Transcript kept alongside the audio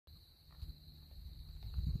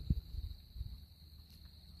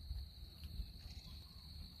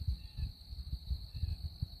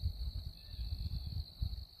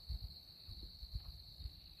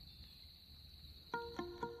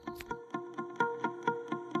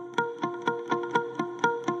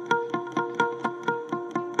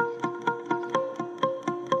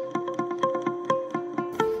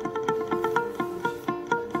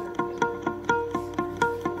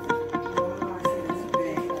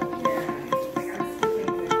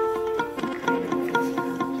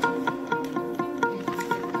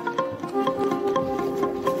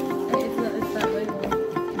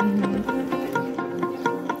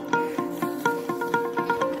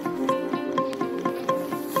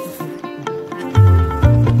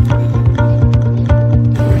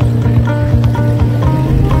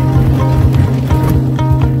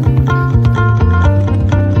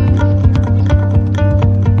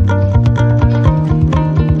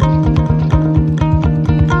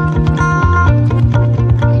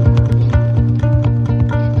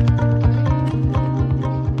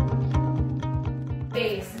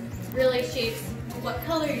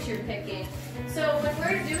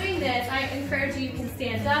encourage you, you can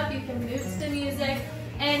stand up, you can move to the music,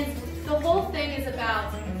 and the whole thing is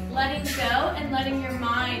about letting go and letting your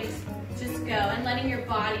mind just go and letting your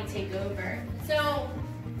body take over. So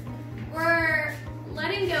we're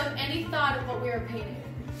letting go of any thought of what we were painting.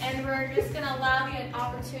 And we're just going to allow the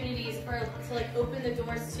opportunities to like open the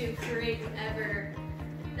doors to create whatever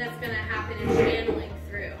that's going to happen and channeling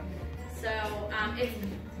through. So it's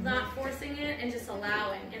not forcing it and just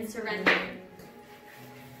allowing and surrendering.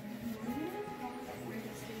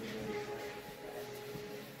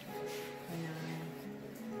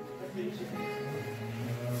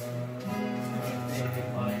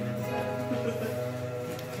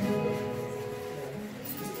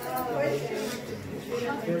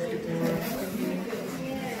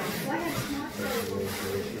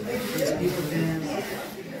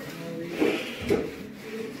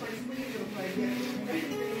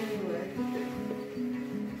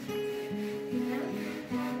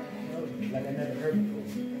 Like I never heard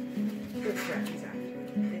before. Good friends, actually.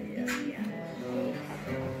 Yeah.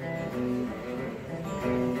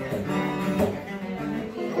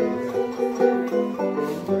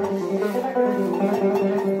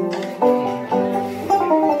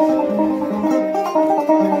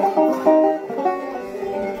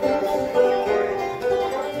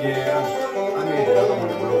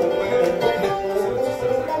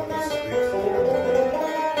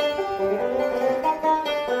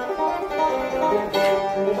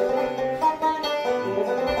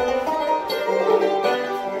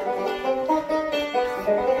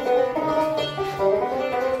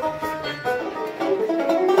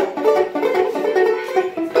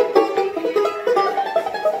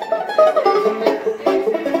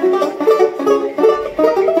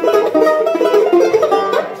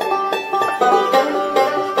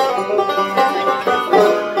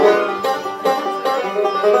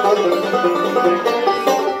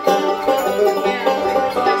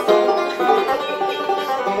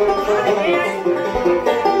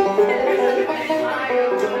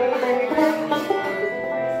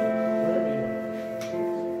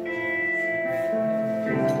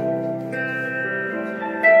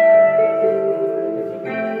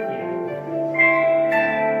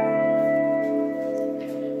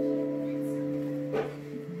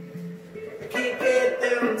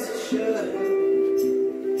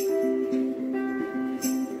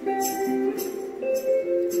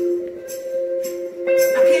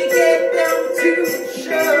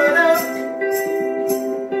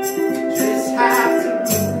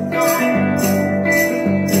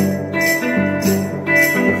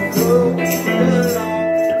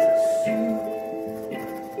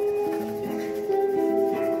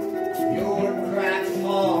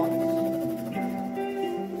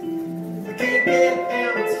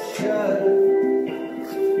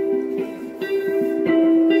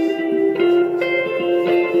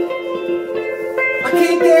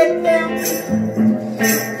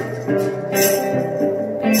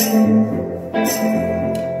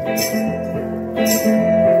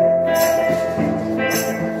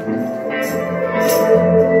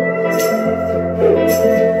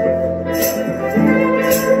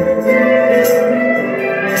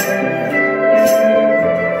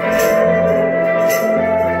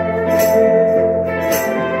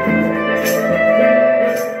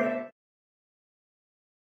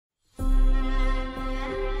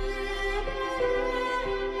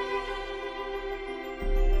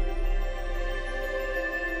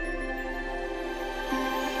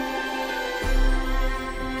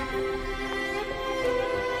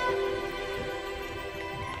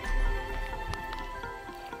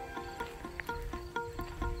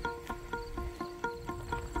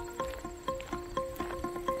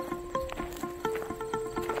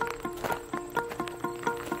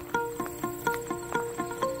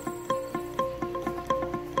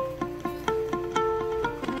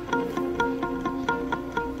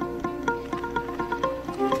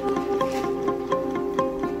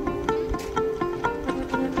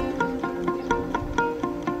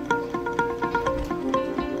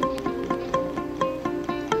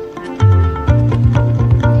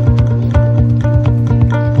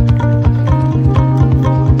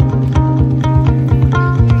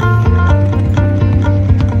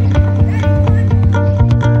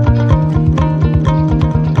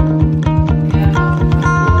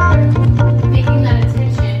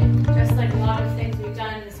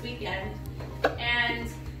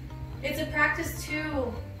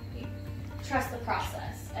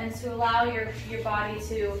 and to allow your body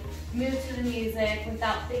to move to the music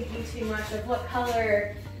without thinking too much of what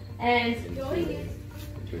color and going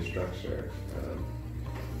into a structure.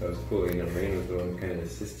 That was cool. You know, Raine was the one who kind of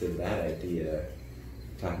assisted that idea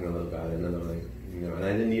talking a little about it, and then I'm like, you know,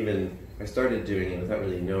 and I started doing it without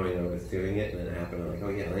really knowing I was doing it, and then it happened. I'm like, oh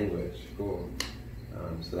yeah, language, cool.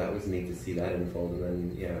 So that was neat to see that unfold, and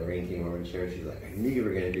then yeah, Raine came over and shared. She's like, I knew you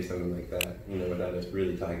were going to do something like that, you know, without us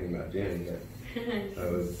really talking about doing it. So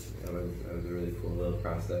it was a really cool little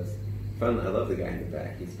process. Fun. I love the guy in the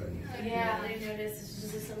back. He's fun. Yeah, I noticed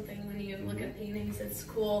this is something when you look at paintings, it's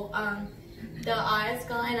cool. The eyes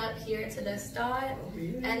going up here to this dot,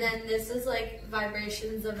 and then this is like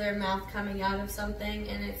vibrations of their mouth coming out of something,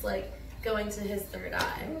 and it's like going to his third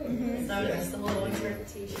eye. So just a little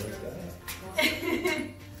interpretation.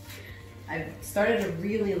 I started to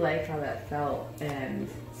really like how that felt, and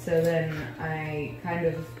so then I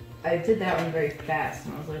did that one very fast,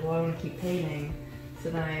 and I was like, well, I want to keep painting. So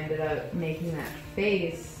then I ended up making that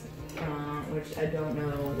face, which I don't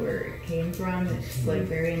know where it came from. It's like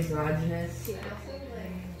very androgynous. Yeah.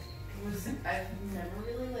 I've never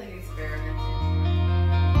really like experimented.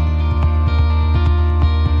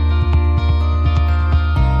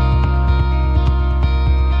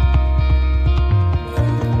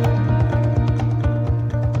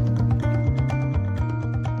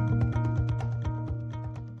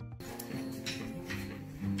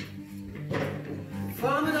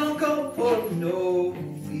 Farming don't go for no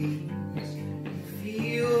fees.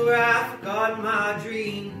 Feel where I forgot my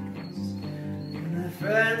dreams. And the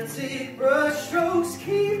frantic brush strokes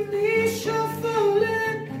keep me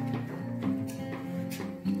shuffling.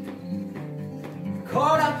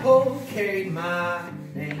 Card I pulled carried my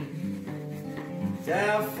name.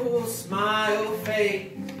 Doubtful smile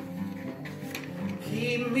fade.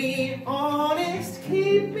 Keep me honest,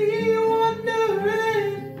 keep me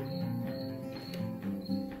wondering.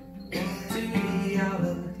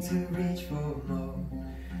 To reach for more,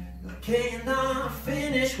 but cannot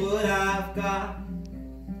finish what I've got.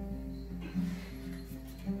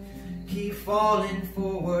 Keep falling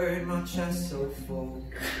forward, my chest so full,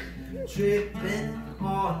 dripping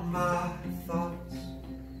on my thoughts.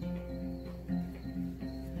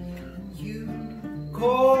 You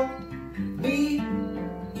call me,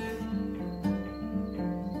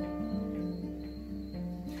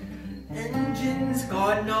 engines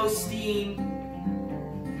got no steam.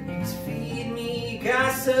 Feed me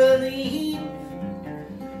gasoline.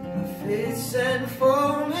 My fists and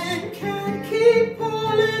foaming can't keep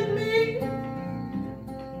pulling me.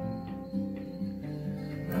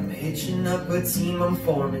 I'm hitching up a team I'm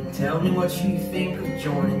forming. Tell me what you think of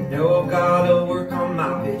joining. No, I've gotta work on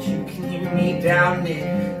my pitch. You can hear me doubting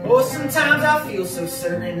it. Oh, sometimes I feel so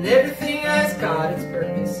certain everything has got its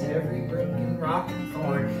purpose. Every broken rock and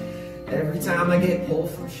thorn. Every time I get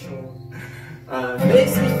pulled from shore.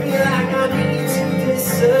 Makes me feel like I need to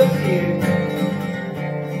disappear.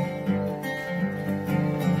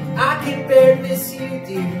 I can bear to miss you,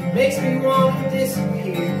 dear. Makes me want to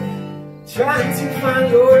disappear. Trying to find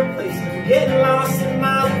your place, I'm getting lost in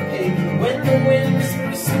my own paper. When the wind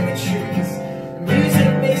whispers through the trees,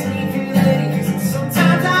 music makes me feel at ease. And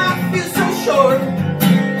sometimes I feel so short,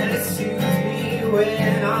 and it soothes me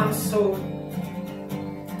when I'm sore.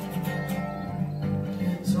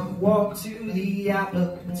 Walk to the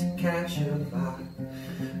outlook to catch a vibe,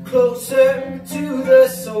 closer to the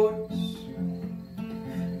source.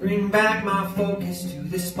 Bring back my focus to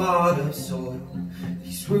the spot of soil.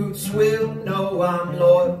 These roots will know I'm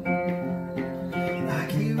loyal,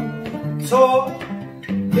 like you taught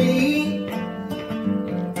me.